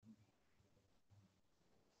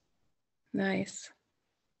Nice.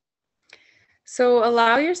 So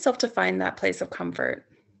allow yourself to find that place of comfort.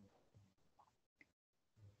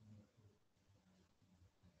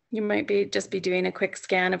 You might be just be doing a quick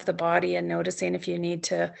scan of the body and noticing if you need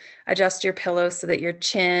to adjust your pillow so that your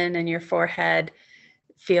chin and your forehead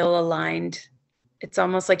feel aligned. It's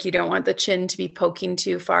almost like you don't want the chin to be poking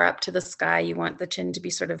too far up to the sky. You want the chin to be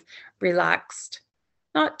sort of relaxed,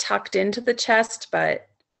 not tucked into the chest, but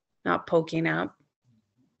not poking up.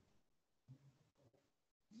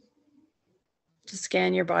 To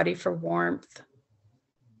scan your body for warmth.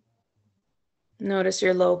 Notice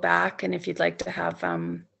your low back, and if you'd like to have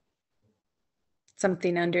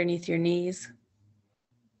something underneath your knees.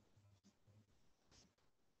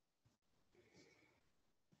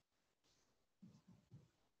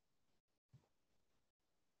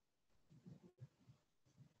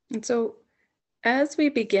 And so, as we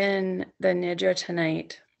begin the Nidra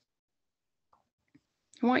tonight,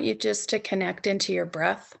 I want you just to connect into your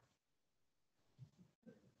breath.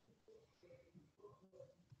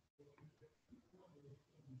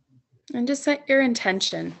 And just set your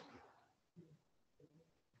intention.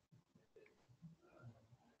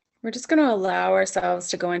 We're just going to allow ourselves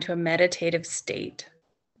to go into a meditative state.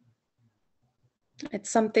 It's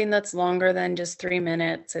something that's longer than just 3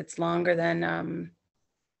 minutes. It's longer than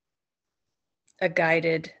a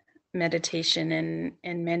guided meditation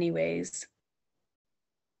in many ways.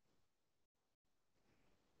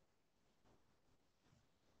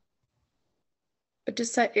 But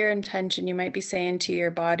just set your intention. You might be saying to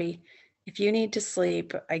your body, if you need to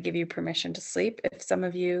sleep, I give you permission to sleep. If some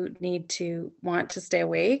of you want to stay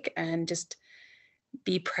awake and just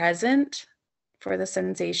be present for the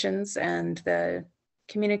sensations and the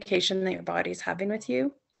communication that your body's having with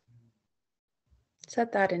you,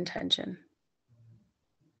 set that intention.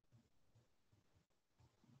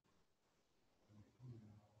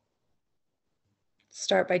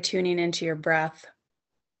 Start by tuning into your breath.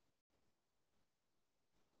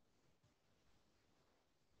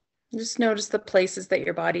 Just notice the places that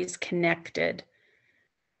your body's connected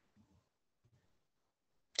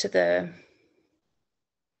to the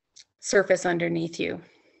surface underneath you.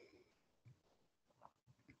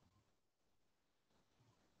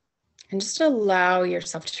 And just allow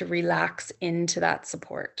yourself to relax into that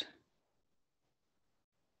support.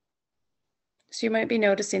 So you might be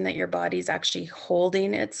noticing that your body's actually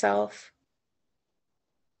holding itself,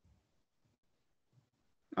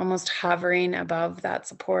 almost hovering above that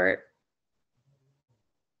support.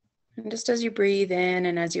 And just as you breathe in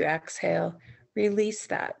and as you exhale, release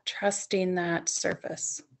that, trusting that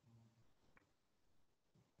surface.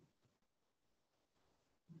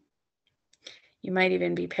 You might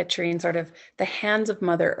even be picturing sort of the hands of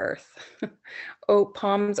Mother Earth,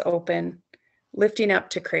 palms open, lifting up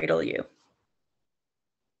to cradle you.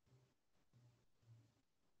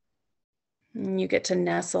 And you get to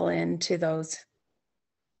nestle into those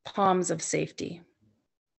palms of safety.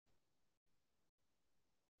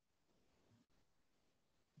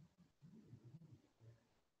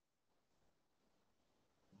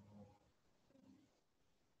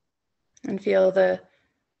 And feel the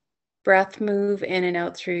breath move in and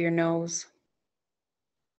out through your nose.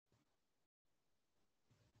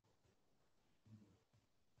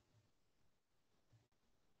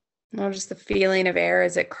 Notice the feeling of air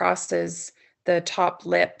as it crosses the top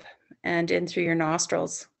lip and in through your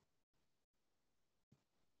nostrils.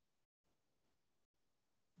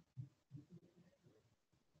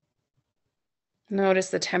 Notice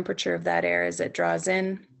the temperature of that air as it draws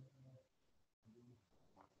in,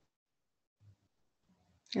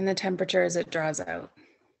 and the temperature as it draws out.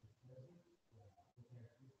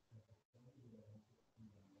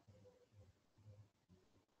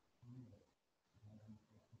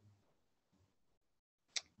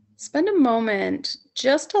 Spend a moment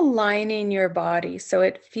just aligning your body so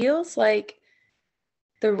it feels like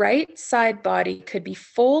the right side body could be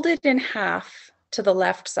folded in half to the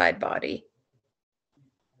left side body.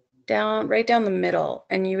 Right down the middle,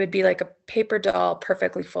 and you would be like a paper doll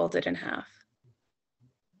perfectly folded in half.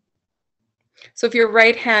 So if your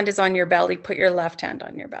right hand is on your belly, put your left hand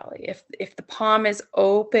on your belly. If the palm is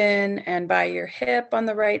open and by your hip on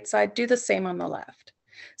the right side, do the same on the left.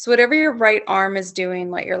 So whatever your right arm is doing,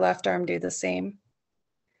 let your left arm do the same.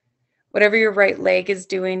 Whatever your right leg is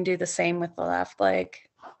doing, do the same with the left leg.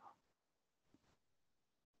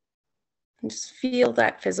 And just feel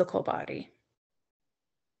that physical body.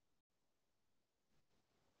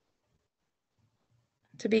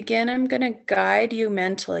 To begin, I'm going to guide you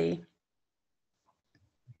mentally,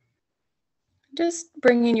 just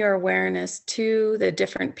bringing your awareness to the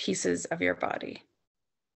different pieces of your body.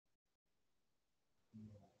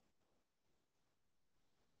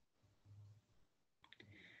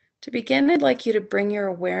 To begin, I'd like you to bring your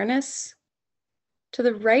awareness to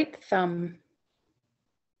the right thumb.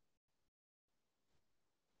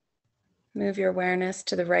 Move your awareness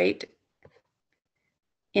to the right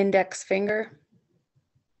index finger,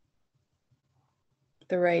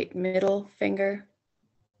 the right middle finger,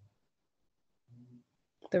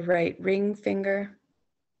 the right ring finger,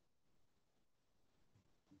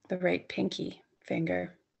 the right pinky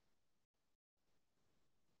finger.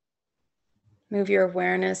 Move your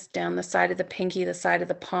awareness down the side of the pinky, the side of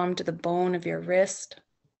the palm, to the bone of your wrist,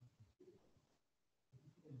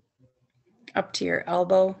 up to your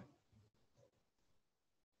elbow,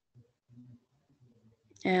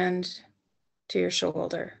 and to your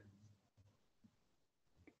shoulder.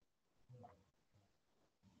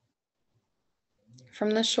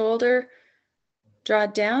 From the shoulder, draw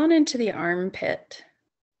down into the armpit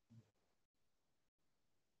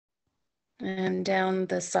and down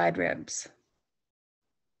the side ribs.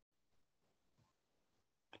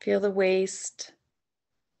 Feel the waist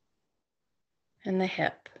and the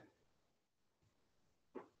hip.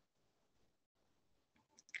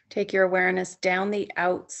 Take your awareness down the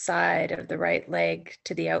outside of the right leg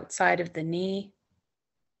to the outside of the knee,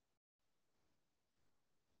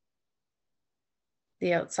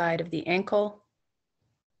 the outside of the ankle,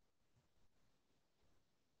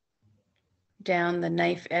 down the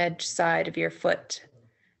knife edge side of your foot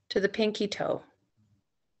to the pinky toe,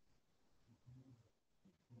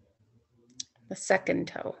 the second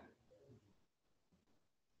toe,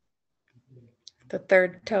 the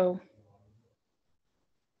third toe,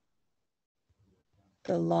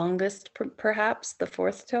 the longest, perhaps the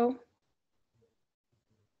fourth toe,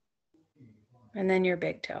 and then your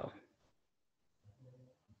big toe.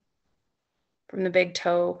 From the big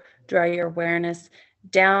toe, draw your awareness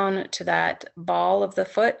down to that ball of the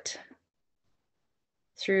foot,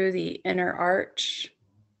 through the inner arch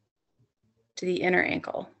to the inner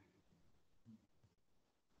ankle,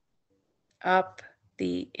 up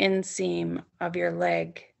the inseam of your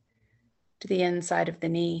leg to the inside of the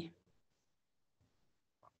knee,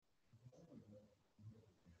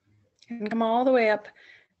 and come all the way up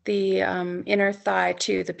the inner thigh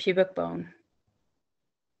to the pubic bone.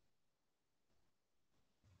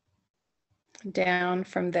 Down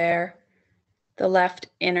from there, the left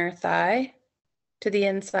inner thigh to the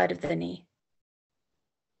inside of the knee.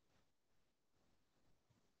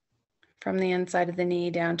 From the inside of the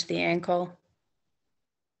knee down to the ankle.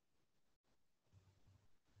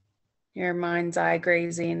 Your mind's eye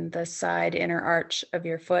grazing the side inner arch of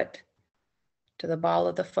your foot to the ball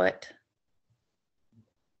of the foot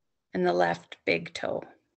and the left big toe.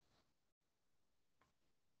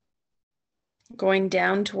 Going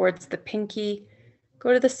down towards the pinky,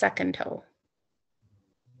 go to the second toe,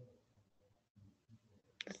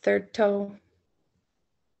 the third toe,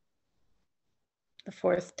 the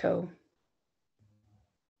fourth toe,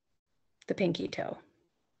 the pinky toe.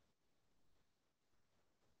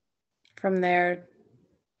 From there,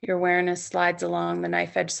 your awareness slides along the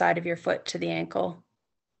knife edge side of your foot to the ankle,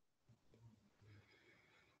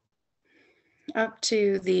 up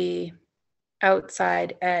to the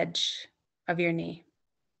outside edge of your knee,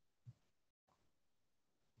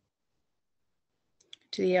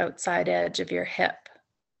 to the outside edge of your hip,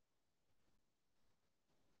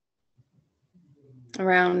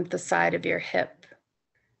 around the side of your hip,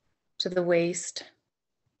 to the waist,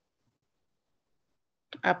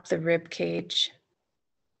 up the rib cage,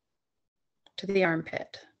 to the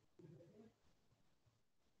armpit.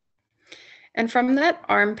 And from that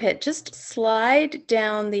armpit, just slide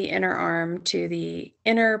down the inner arm to the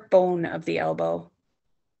inner bone of the elbow,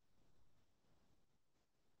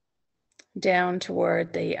 down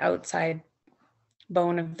toward the outside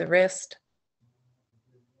bone of the wrist,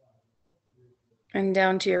 and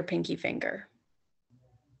down to your pinky finger,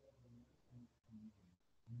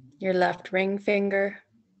 your left ring finger,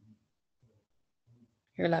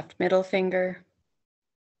 your left middle finger,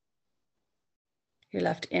 your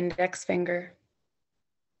left index finger,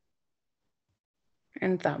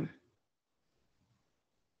 and thumb.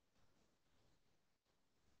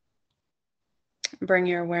 Bring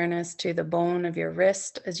your awareness to the bone of your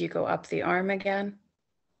wrist as you go up the arm again,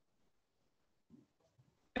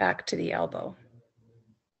 back to the elbow.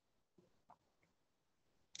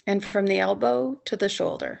 And from the elbow to the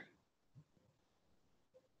shoulder.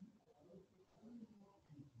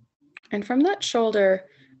 And from that shoulder,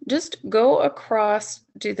 just go across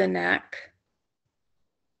to the neck,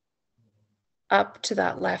 up to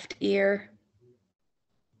that left ear,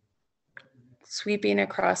 sweeping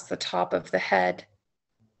across the top of the head,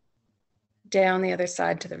 down the other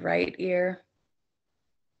side to the right ear,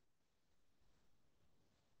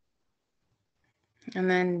 And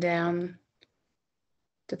then down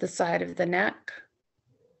to the side of the neck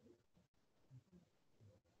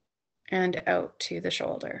and out to the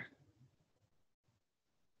shoulder.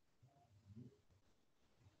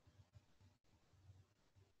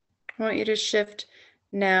 I want you to shift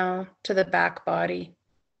now to the back body,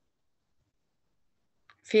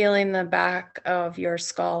 feeling the back of your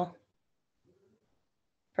skull,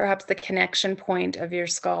 perhaps the connection point of your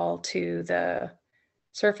skull to the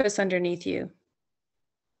surface underneath you.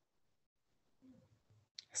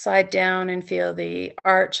 Slide down and feel the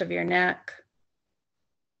arch of your neck.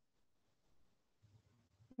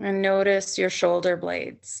 And notice your shoulder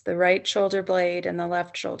blades, the right shoulder blade and the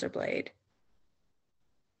left shoulder blade,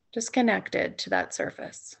 just connected to that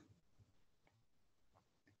surface.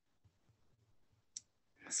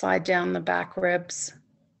 Slide down the back ribs.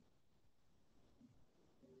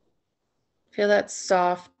 Feel that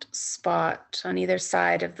soft spot on either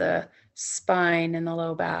side of the spine and the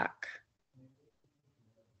low back.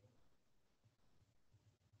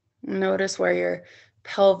 Notice where your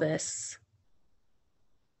pelvis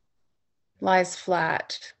lies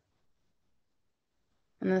flat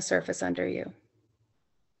on the surface under you.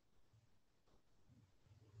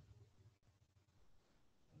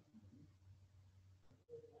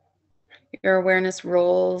 Your awareness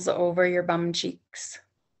rolls over your bum cheeks.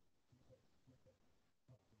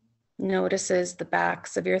 Notices the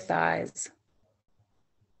backs of your thighs.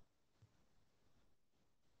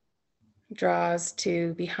 Draws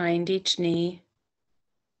to behind each knee.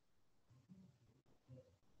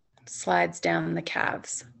 Slides down the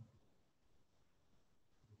calves.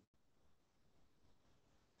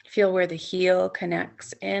 Feel where the heel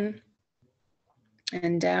connects in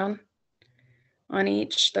and down on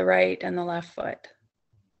each, the right and the left foot.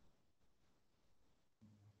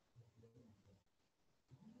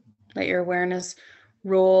 Let your awareness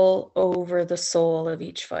roll over the sole of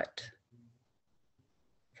each foot,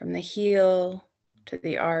 from the heel to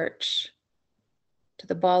the arch, to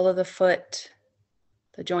the ball of the foot,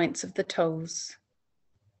 the joints of the toes,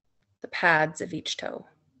 the pads of each toe.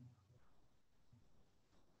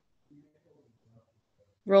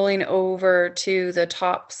 Rolling over to the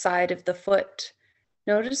top side of the foot,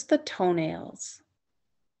 notice the toenails,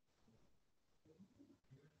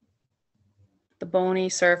 the bony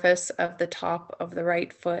surface of the top of the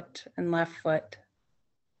right foot and left foot,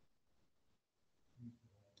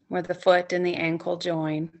 where the foot and the ankle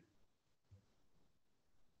join.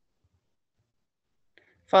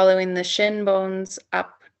 Following the shin bones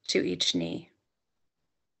up to each knee.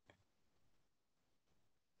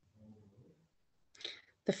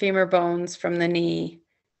 The femur bones from the knee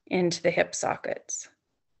into the hip sockets.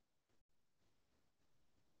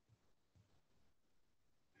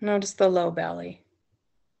 Notice the low belly.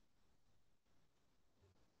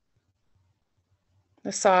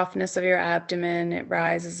 The softness of your abdomen, it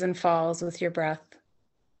rises and falls with your breath.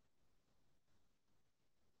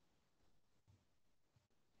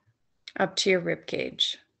 Up to your rib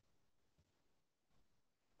cage.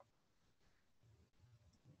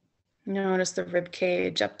 Notice the rib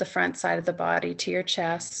cage up the front side of the body to your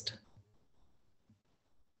chest.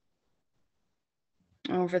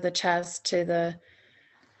 Over the chest to the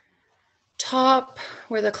top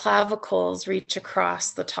where the clavicles reach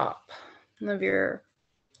across the top of your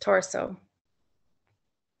torso.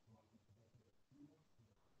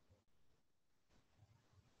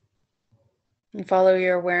 And follow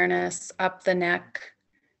your awareness up the neck,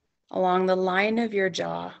 along the line of your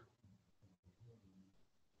jaw.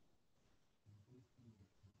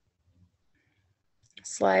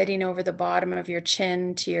 Sliding over the bottom of your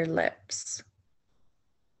chin to your lips.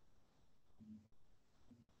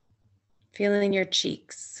 Feeling your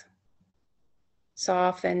cheeks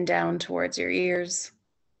soften down towards your ears.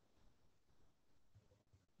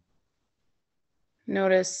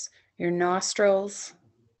 Notice your nostrils,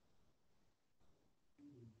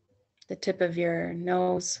 the tip of your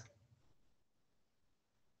nose,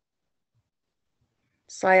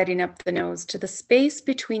 sliding up the nose to the space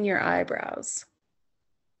between your eyebrows.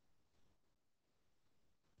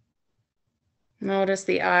 Notice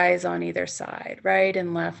the eyes on either side, right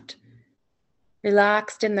and left,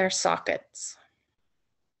 relaxed in their sockets.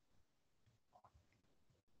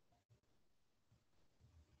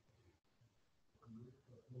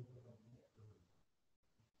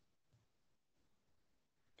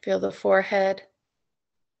 Feel the forehead,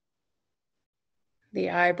 the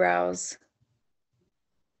eyebrows.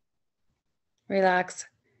 Relax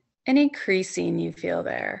any creasing you feel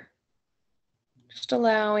there. Just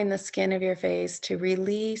allowing the skin of your face to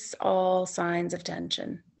release all signs of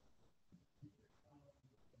tension.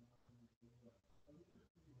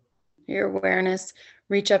 your awareness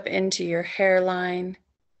reach up into your hairline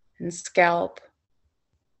and scalp,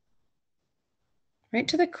 right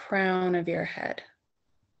to the crown of your head.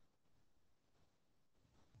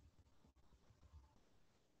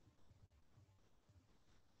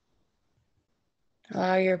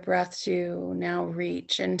 Allow your breath to now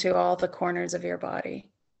reach into all the corners of your body.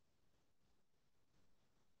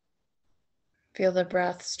 Feel the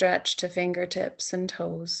breath stretch to fingertips and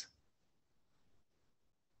toes.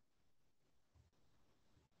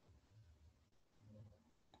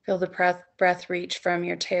 Feel the breath reach from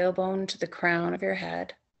your tailbone to the crown of your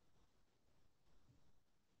head.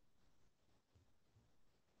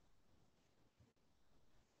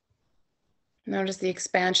 Notice the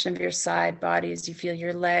expansion of your side body as you feel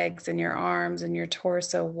your legs and your arms and your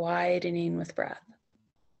torso widening with breath.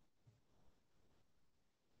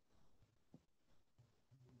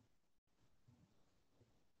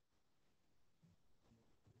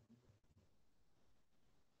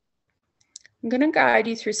 I'm going to guide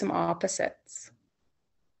you through some opposites.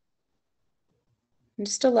 And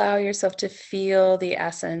just allow yourself to feel the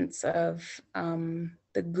essence of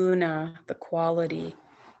the guna, the quality.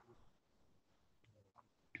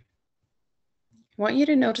 I want you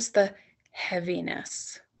to notice the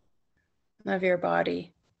heaviness of your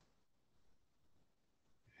body.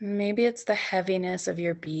 Maybe it's the heaviness of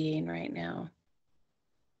your being right now.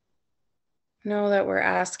 Know that we're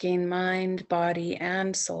asking mind, body,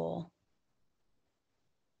 and soul.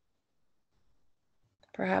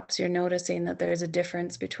 Perhaps you're noticing that there's a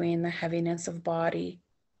difference between the heaviness of body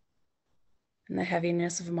and the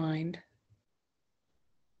heaviness of mind.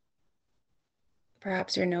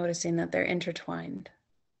 Perhaps you're noticing that they're intertwined.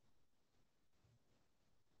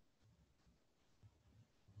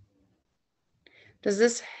 Does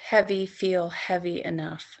this heavy feel heavy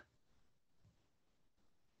enough?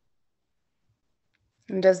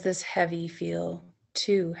 And does this heavy feel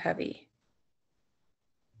too heavy?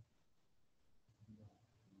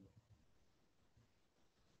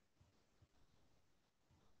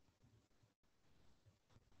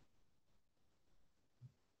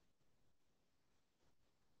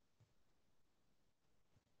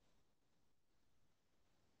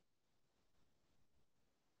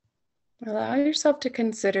 Allow yourself to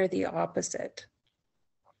consider the opposite.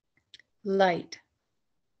 Light.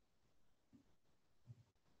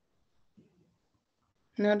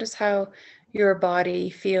 Notice how your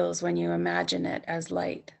body feels when you imagine it as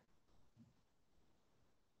light.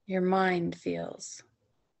 Your mind feels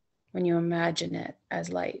when you imagine it as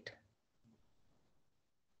light.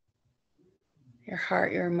 Your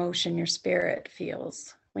heart, your emotion, your spirit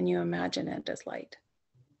feels when you imagine it as light.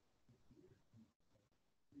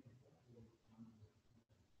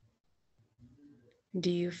 Do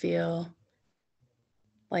you feel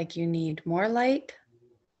like you need more light?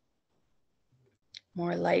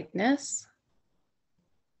 More lightness?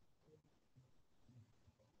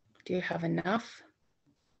 Do you have enough?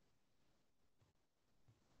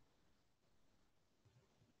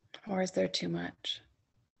 Or is there too much?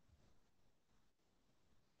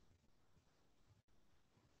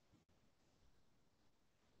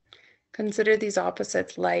 Consider these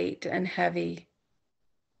opposites, light and heavy,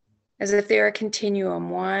 as if they are a continuum,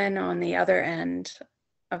 one on the other end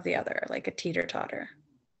of the other, like a teeter-totter.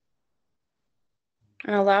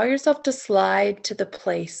 And allow yourself to slide to the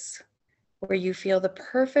place where you feel the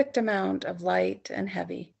perfect amount of light and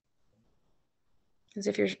heavy, as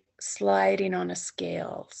if you're sliding on a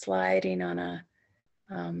scale, sliding on a,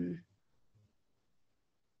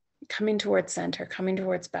 coming towards center, coming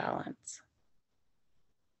towards balance.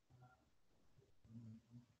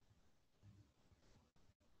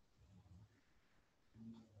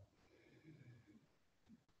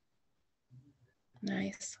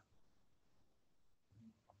 Nice.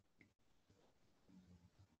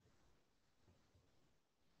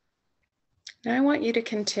 Now I want you to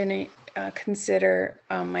consider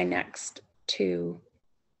my next two.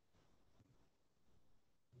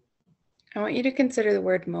 I want you to consider the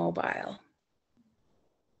word mobile.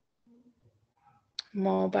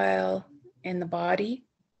 Mobile in the body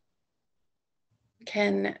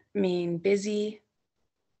can mean busy.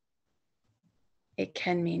 It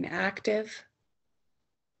can mean active.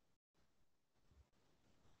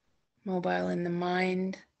 Mobile in the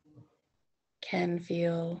mind can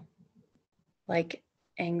feel like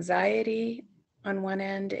anxiety on one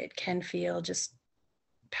end. It can feel just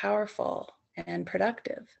powerful and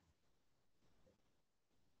productive.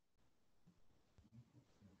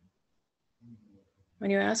 When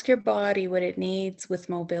you ask your body what it needs with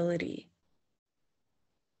mobility,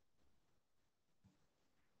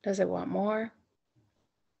 does it want more?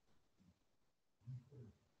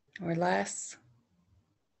 or less?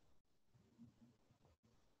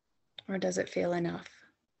 Or does it feel enough?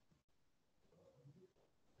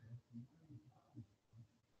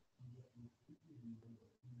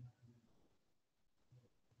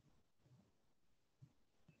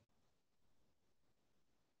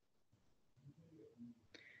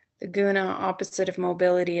 The guna opposite of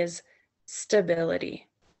mobility is stability,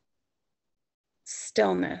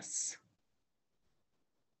 stillness.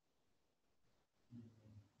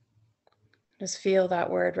 Just feel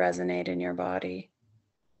that word resonate in your body.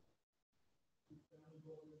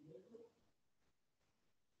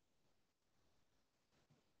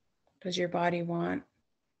 Does your body want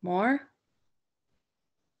more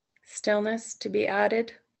stillness to be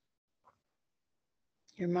added?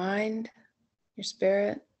 Your mind, your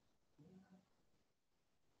spirit?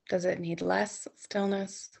 Does it need less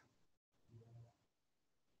stillness?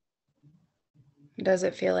 Does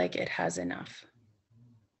it feel like it has enough?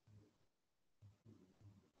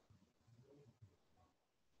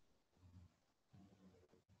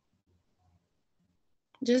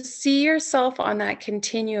 Just see yourself on that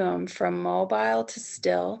continuum from mobile to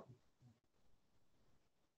still.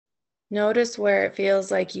 Notice where it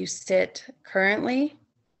feels like you sit currently.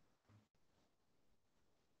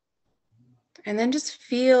 And then just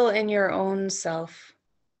feel in your own self.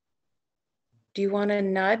 Do you want to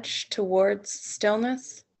nudge towards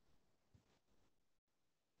stillness?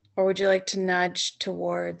 Or would you like to nudge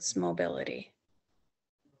towards mobility?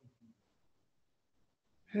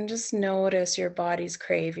 And just notice your body's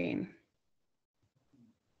craving.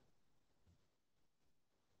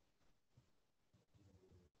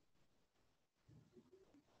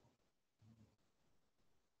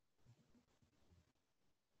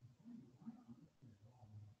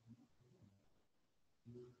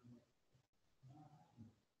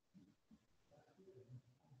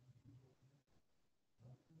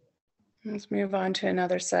 Let's move on to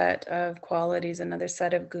another set of qualities, another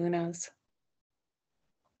set of gunas.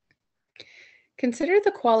 Consider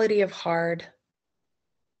the quality of hard.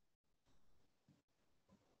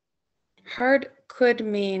 Hard could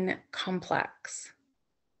mean complex.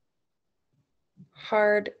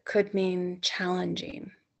 Hard could mean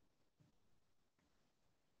challenging.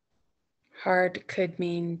 Hard could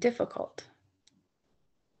mean difficult.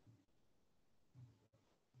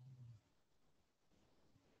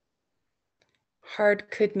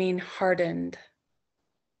 Hard could mean hardened,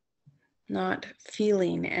 not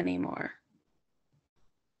feeling anymore.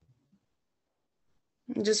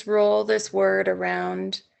 Just roll this word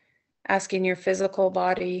around, asking your physical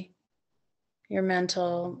body, your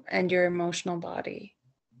mental, and your emotional body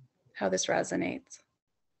how this resonates.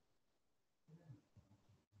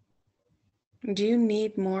 Do you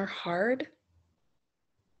need more hard?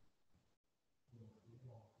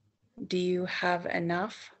 Do you have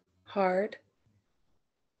enough hard?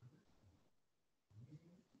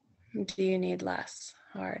 Do you need less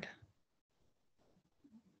hard?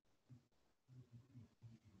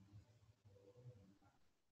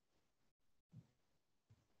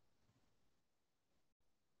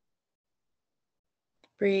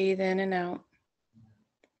 Breathe in and out.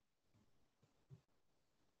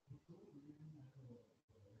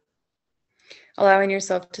 Allowing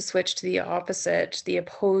yourself to switch to the opposite, the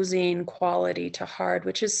opposing quality to hard,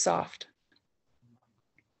 which is soft.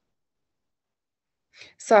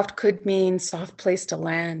 Soft could mean soft place to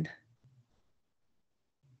land.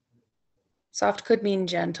 Soft could mean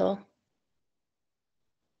gentle.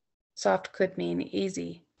 Soft could mean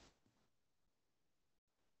easy.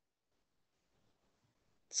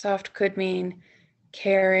 Soft could mean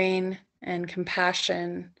caring and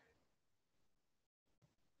compassion.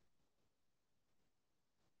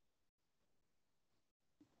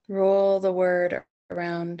 Roll the word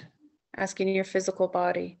around, asking your physical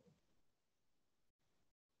body,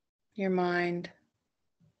 your mind,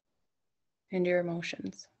 and your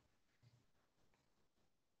emotions.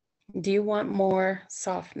 Do you want more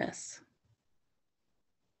softness?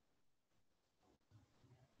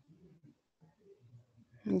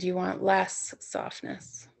 Do you want less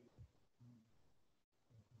softness?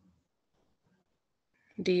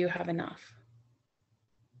 Do you have enough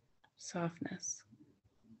softness?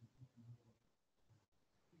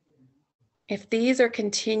 If these are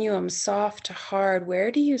continuums, soft to hard,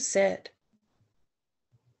 where do you sit?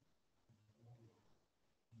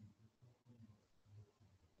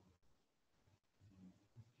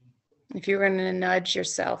 If you're going to nudge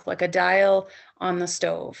yourself like a dial on the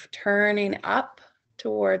stove, turning up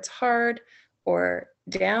towards hard or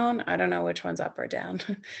down, I don't know which one's up or down.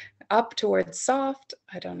 Up towards soft,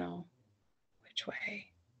 I don't know which way.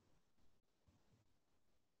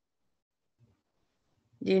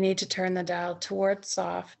 You need to turn the dial toward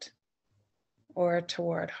soft or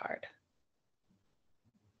toward hard.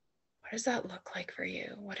 What does that look like for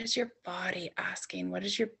you? What is your body asking? What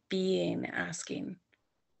is your being asking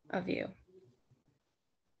of you?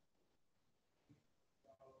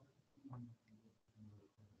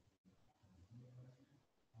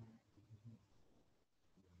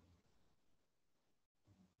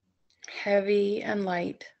 Heavy and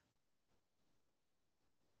light,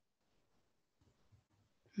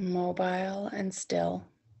 mobile and still,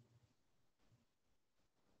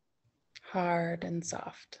 hard and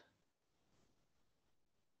soft.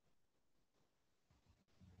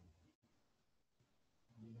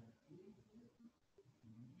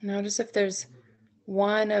 Notice if there's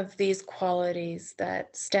one of these qualities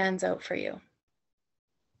that stands out for you.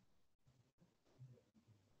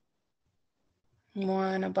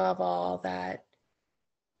 One above all that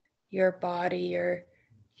your body,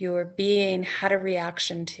 your being had a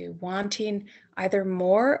reaction to, wanting either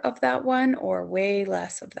more of that one or way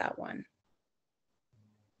less of that one.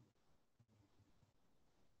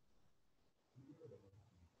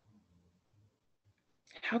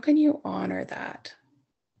 How can you honor that?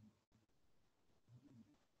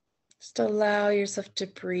 Just allow yourself to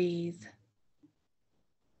breathe.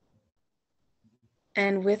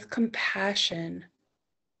 And with compassion,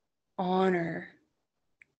 honor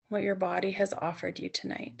what your body has offered you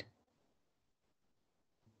tonight.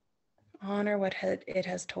 Honor what it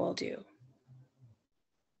has told you.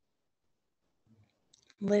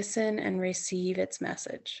 Listen and receive its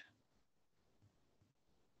message.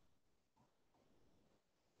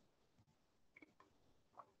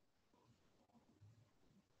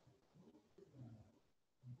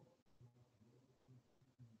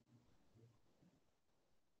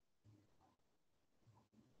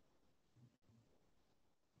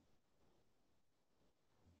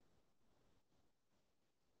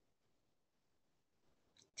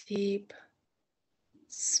 Deep,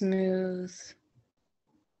 smooth,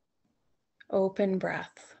 open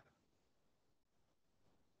breath.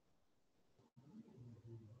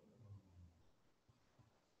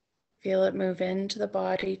 Feel it move into the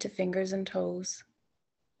body to fingers and toes.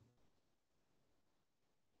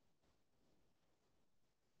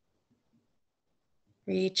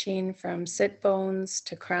 Reaching from sit bones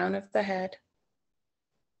to crown of the head.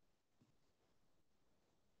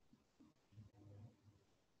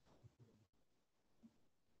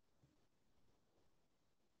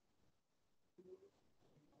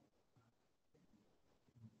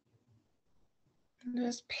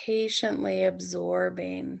 Just patiently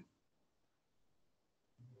absorbing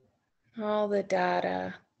all the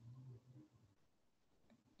data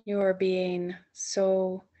you're being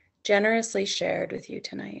so generously shared with you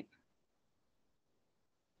tonight.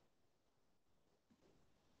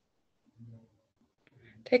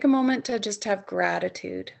 Take a moment to just have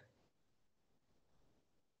gratitude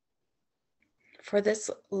for this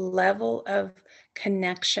level of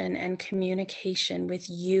connection and communication with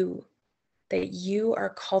you that you are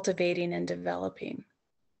cultivating and developing.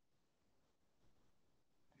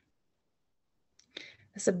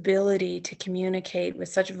 This ability to communicate with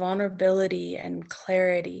such vulnerability and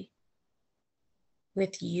clarity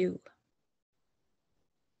with you.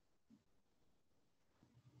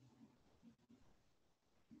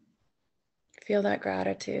 Feel that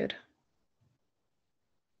gratitude.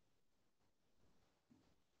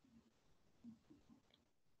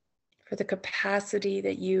 For the capacity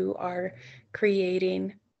that you are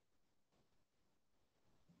creating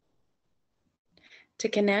to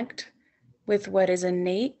connect with what is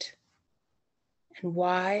innate and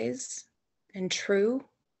wise and true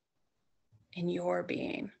in your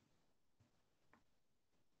being.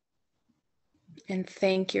 And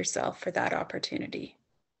thank yourself for that opportunity.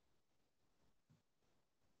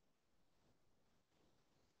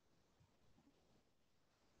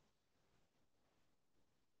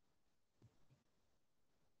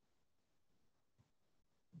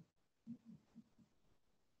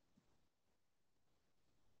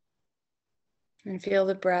 And feel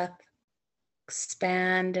the breath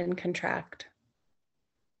expand and contract,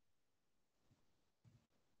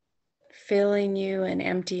 filling you and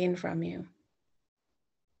emptying from you.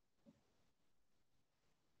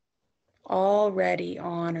 Already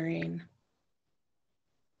honoring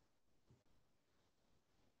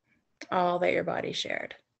all that your body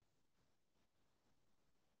shared.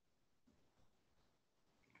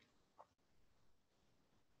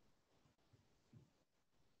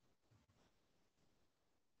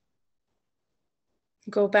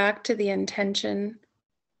 Go back to the intention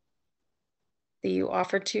that you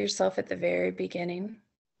offered to yourself at the very beginning.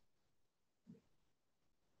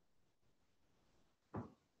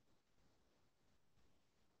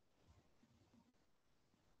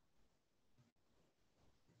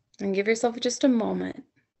 And give yourself just a moment.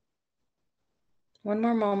 One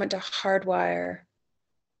more moment to hardwire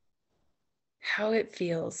how it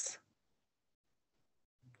feels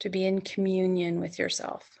to be in communion with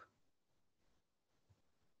yourself.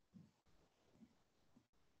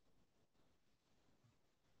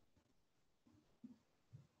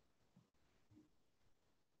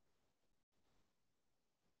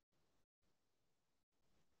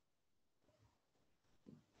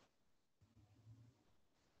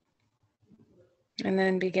 And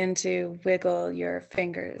then begin to wiggle your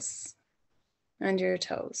fingers and your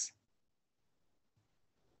toes.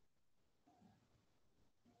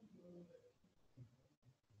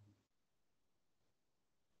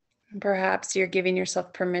 Perhaps you're giving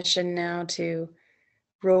yourself permission now to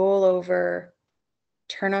roll over,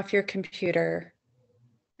 turn off your computer,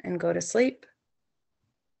 and go to sleep.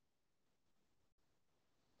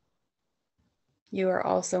 You are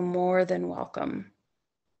also more than welcome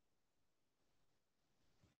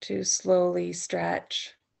to slowly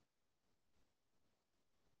stretch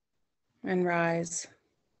and rise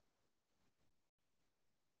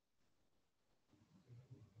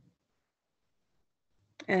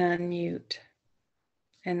and unmute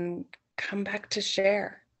and come back to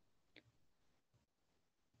share.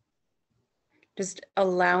 Just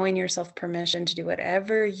allowing yourself permission to do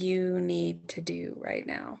whatever you need to do right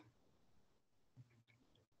now.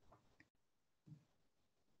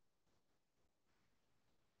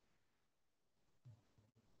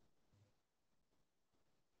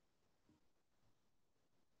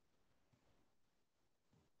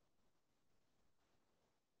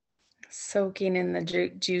 Soaking in the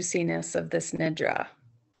juiciness of this Nidra.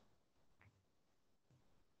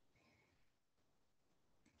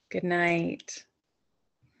 Good night.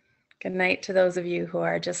 Good night to those of you who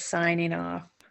are just signing off.